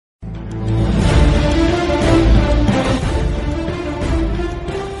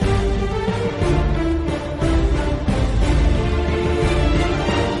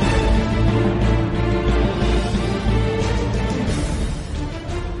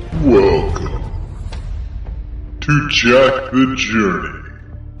Welcome to Jack the Journey.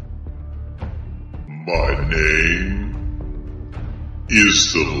 My name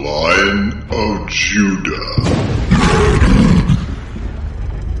is the Lion of Judah.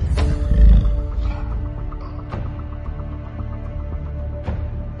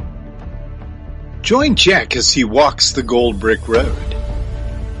 Join Jack as he walks the Gold Brick Road.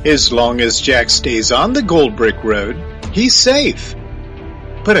 As long as Jack stays on the Gold Brick Road, he's safe.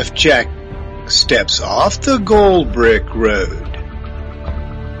 But if Jack steps off the Gold Brick Road,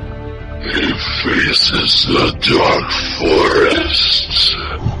 he faces the dark forest.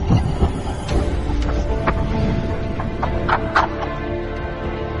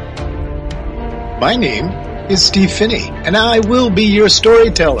 My name is Steve Finney, and I will be your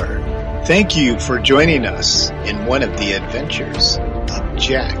storyteller. Thank you for joining us in one of the adventures of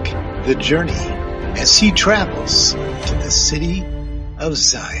Jack the Journey as he travels to the city of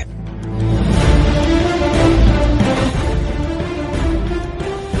Zion.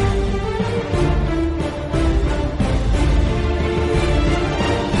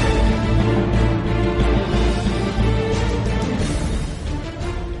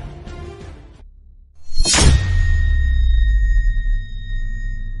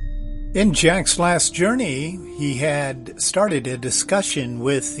 In Jack's last journey, he had started a discussion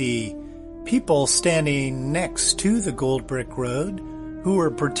with the people standing next to the Gold Brick Road who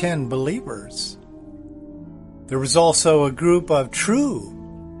were pretend believers. There was also a group of true,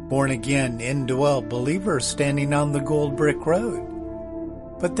 born-again, indwelt believers standing on the Gold Brick Road.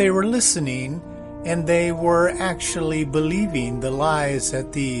 But they were listening, and they were actually believing the lies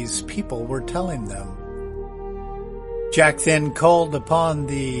that these people were telling them. Jack then called upon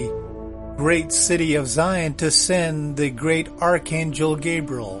the great city of Zion to send the great Archangel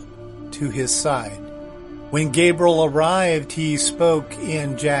Gabriel to his side. When Gabriel arrived, he spoke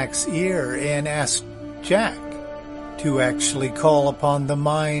in Jack's ear and asked Jack to actually call upon the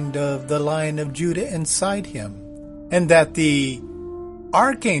mind of the Lion of Judah inside him, and that the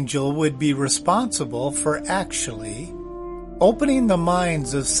Archangel would be responsible for actually opening the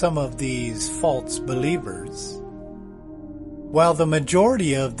minds of some of these false believers, while the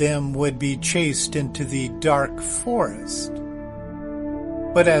majority of them would be chased into the dark forest.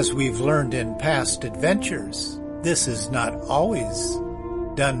 But as we've learned in past adventures, this is not always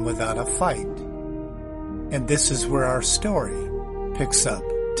done without a fight. And this is where our story picks up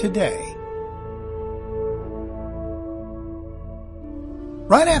today.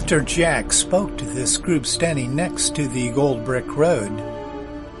 Right after Jack spoke to this group standing next to the Gold Brick Road,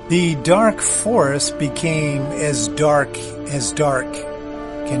 the dark forest became as dark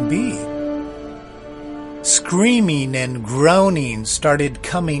can be. Screaming and groaning started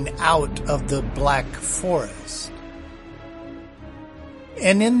coming out of the black forest.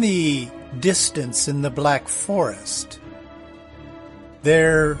 And in the distance in the black forest,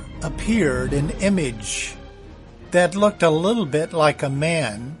 there appeared an image that looked a little bit like a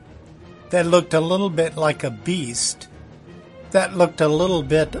man, that looked a little bit like a beast, that looked a little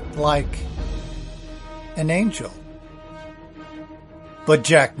bit like an angel. But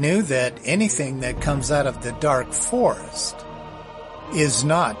Jack knew that anything that comes out of the dark forest is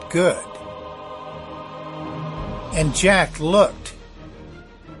not good. And Jack looked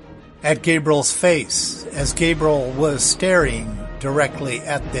at Gabriel's face as Gabriel was staring directly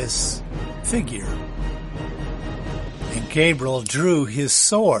at this figure. And Gabriel drew his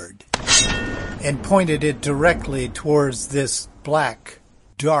sword and pointed it directly towards this black,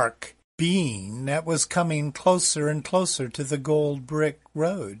 dark being that was coming closer and closer to the Gold Brick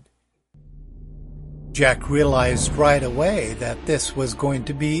Road. Jack realized right away that this was going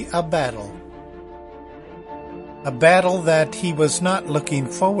to be a battle. A battle that he was not looking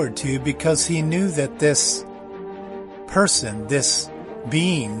forward to, because he knew that this person, this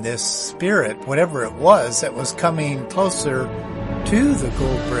being, this spirit, whatever it was that was coming closer to the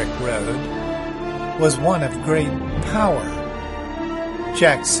Gold Brick Road, was one of great power.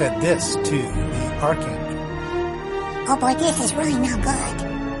 Jack said this to the Archangel. Oh boy, this is really not good.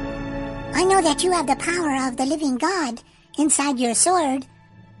 I know that you have the power of the living God inside your sword,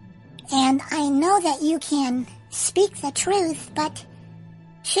 and I know that you can speak the truth, but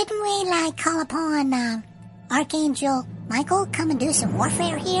shouldn't we, call upon Archangel Michael come and do some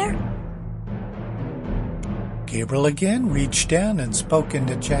warfare here? Gabriel again reached down and spoke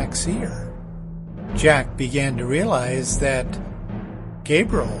into Jack's ear. Jack began to realize that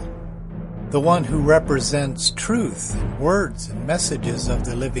Gabriel, the one who represents truth and words and messages of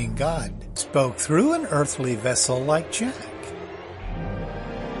the living God, spoke through an earthly vessel like Jack.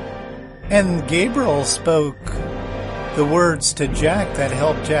 And Gabriel spoke the words to Jack that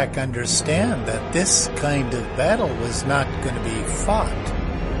helped Jack understand that this kind of battle was not going to be fought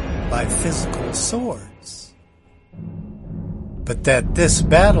by physical swords, but that this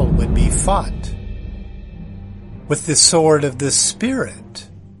battle would be fought with the sword of the Spirit,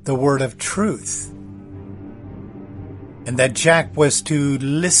 the word of truth, and that Jack was to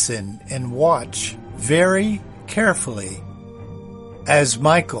listen and watch very carefully as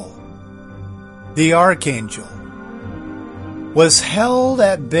Michael, the archangel, was held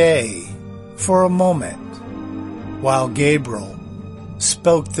at bay for a moment while Gabriel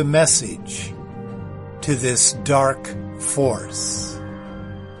spoke the message to this dark force.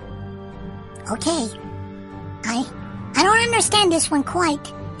 Okay, I don't understand this one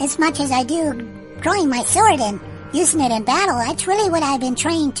quite as much as I do drawing my sword and using it in battle. That's really what I've been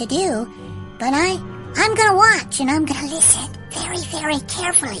trained to do. But I'm gonna watch and I'm gonna listen very, very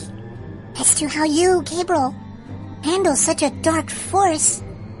carefully as to how you, Gabriel, handle such a dark force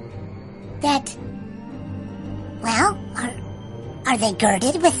that, well, are they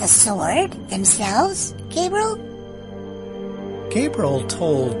girded with the sword themselves, Gabriel? Gabriel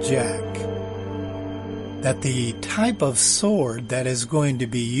told Jack that the type of sword that is going to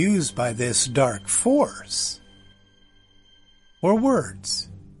be used by this dark force were words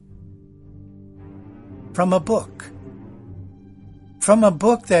from a book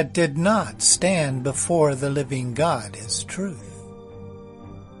that did not stand before the living God as truth.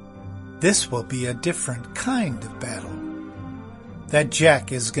 This will be a different kind of battle that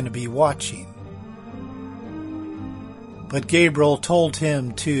Jack is going to be watching. But Gabriel told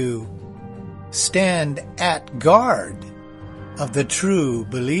him to stand at guard of the true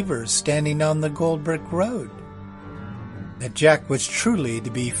believers standing on the Gold Brick Road. That Jack was truly to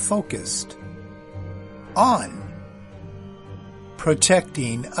be focused on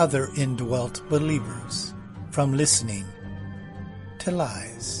protecting other indwelt believers from listening to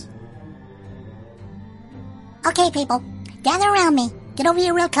lies. Okay, people, gather around me. Get over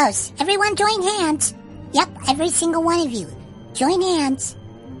here real close. Everyone join hands. Yep, every single one of you. Join hands.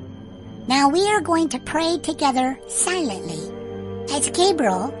 Now we are going to pray together silently as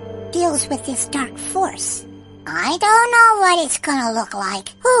Gabriel deals with this dark force. I don't know what it's going to look like.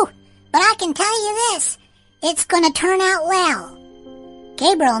 Whew, but I can tell you this. It's going to turn out well.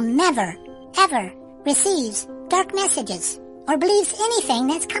 Gabriel never, ever receives dark messages or believes anything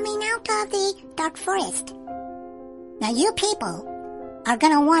that's coming out of the dark forest. Now you people are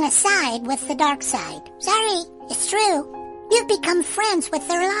going to want to side with the dark side. Sorry, it's true. You've become friends with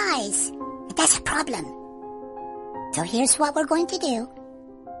their lies. But that's a problem. So here's what we're going to do.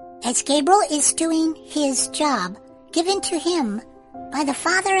 As Gabriel is doing his job given to him by the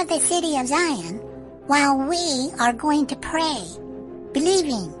Father of the city of Zion, while we are going to pray,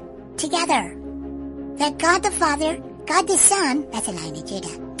 believing together that God the Father, God the Son, that's a line of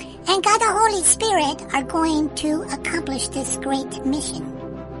Judah, and God the Holy Spirit are going to accomplish this great mission.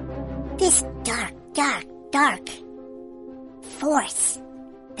 This dark, dark, dark force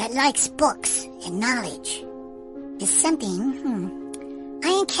that likes books and knowledge is something I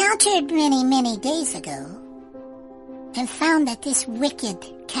encountered many, many days ago and found that this wicked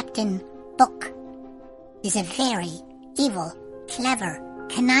Captain Book is a very evil, clever,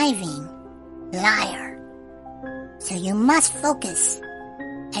 conniving liar. So you must focus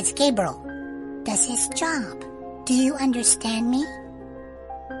as Gabriel does his job. Do you understand me?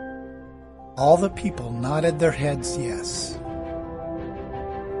 All the people nodded their heads yes.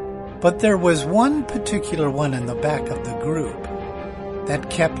 But there was one particular one in the back of the group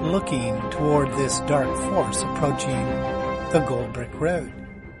that kept looking toward this dark force approaching the Gold Brick Road.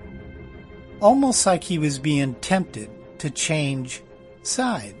 Almost like he was being tempted to change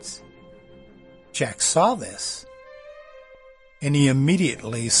sides. Jack saw this, and he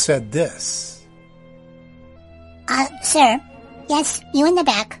immediately said this. Sir, yes, you in the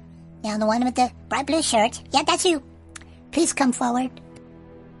back. Yeah, the one with the bright blue shirt. Yeah, that's you. Please come forward.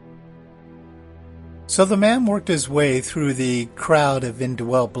 So the man worked his way through the crowd of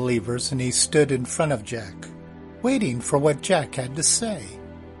indwelt believers, and he stood in front of Jack, waiting for what Jack had to say.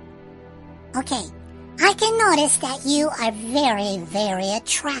 Okay, I can notice that you are very, very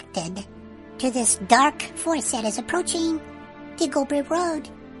attracted to this dark force that is approaching the Gold Brick Road.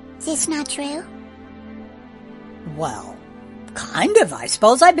 Is this not true? Well, kind of, I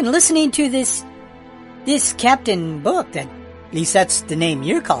suppose. I've been listening to this Captain Book, at least that's the name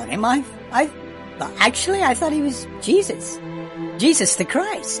you're calling him. Actually, I thought he was Jesus the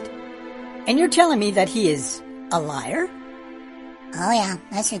Christ. And you're telling me that he is a liar? Oh yeah,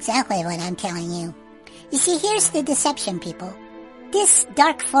 that's exactly what I'm telling you. You see, here's the deception, people. This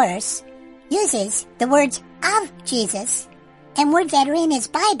dark force uses the words of Jesus and words that are in his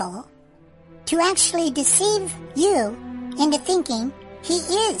Bible to actually deceive you into thinking he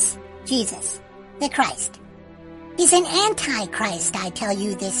is Jesus, the Christ. He's an antichrist, I tell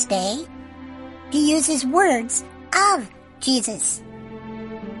you this day. He uses words of Jesus.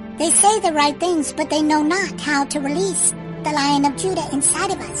 They say the right things, but they know not how to release the Lion of Judah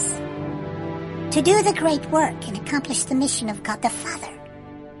inside of us to do the great work and accomplish the mission of God the Father.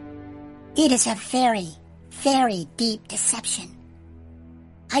 It is a very, very deep deception.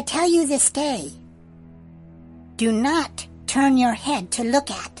 I tell you this day, do not turn your head to look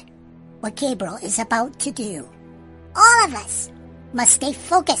at what Gabriel is about to do. All of us must stay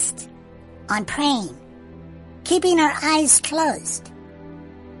focused on praying, keeping our eyes closed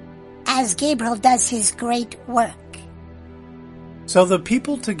as Gabriel does his great work. So the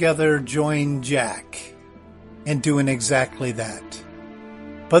people together joined Jack in doing exactly that.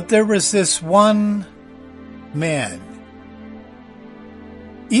 But there was this one man.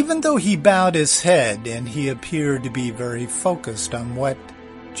 Even though he bowed his head and he appeared to be very focused on what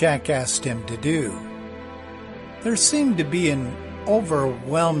Jack asked him to do, there seemed to be an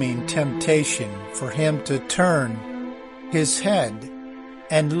overwhelming temptation for him to turn his head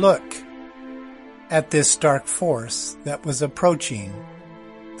and look at this dark force that was approaching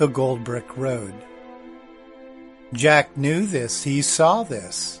the Gold Brick Road. Jack knew this, he saw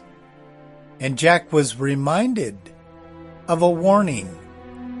this, and Jack was reminded of a warning,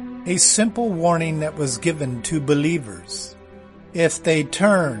 a simple warning that was given to believers. If they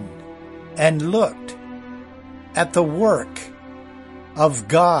turned and looked at the work of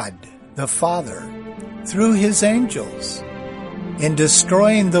God the Father through his angels in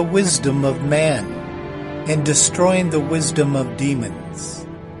destroying the wisdom of man, in destroying the wisdom of demons,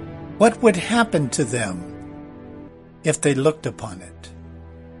 what would happen to them if they looked upon it?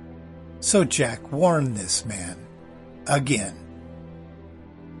 So Jack warned this man again.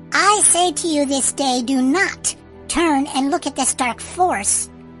 I say to you this day, do not turn and look at this dark force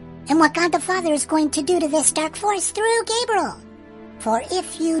and what God the Father is going to do to this dark force through Gabriel. For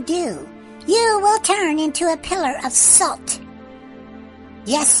if you do, you will turn into a pillar of salt.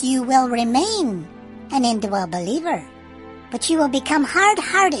 Yes, you will remain an indwelt believer, but you will become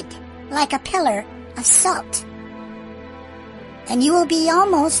hard-hearted like a pillar of salt. And you will be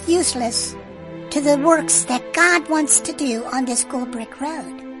almost useless to the works that God wants to do on this Gold Brick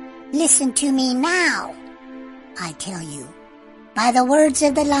Road. Listen to me now, I tell you, by the words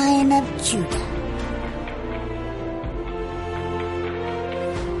of the Lion of Judah.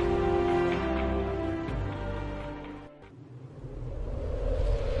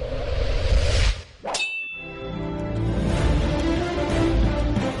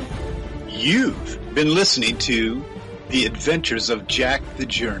 You've been listening to The Adventures of Jack the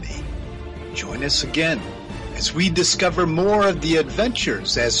Journey. Join us again as we discover more of the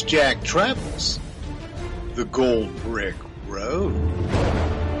adventures as Jack travels the Gold Brick Road.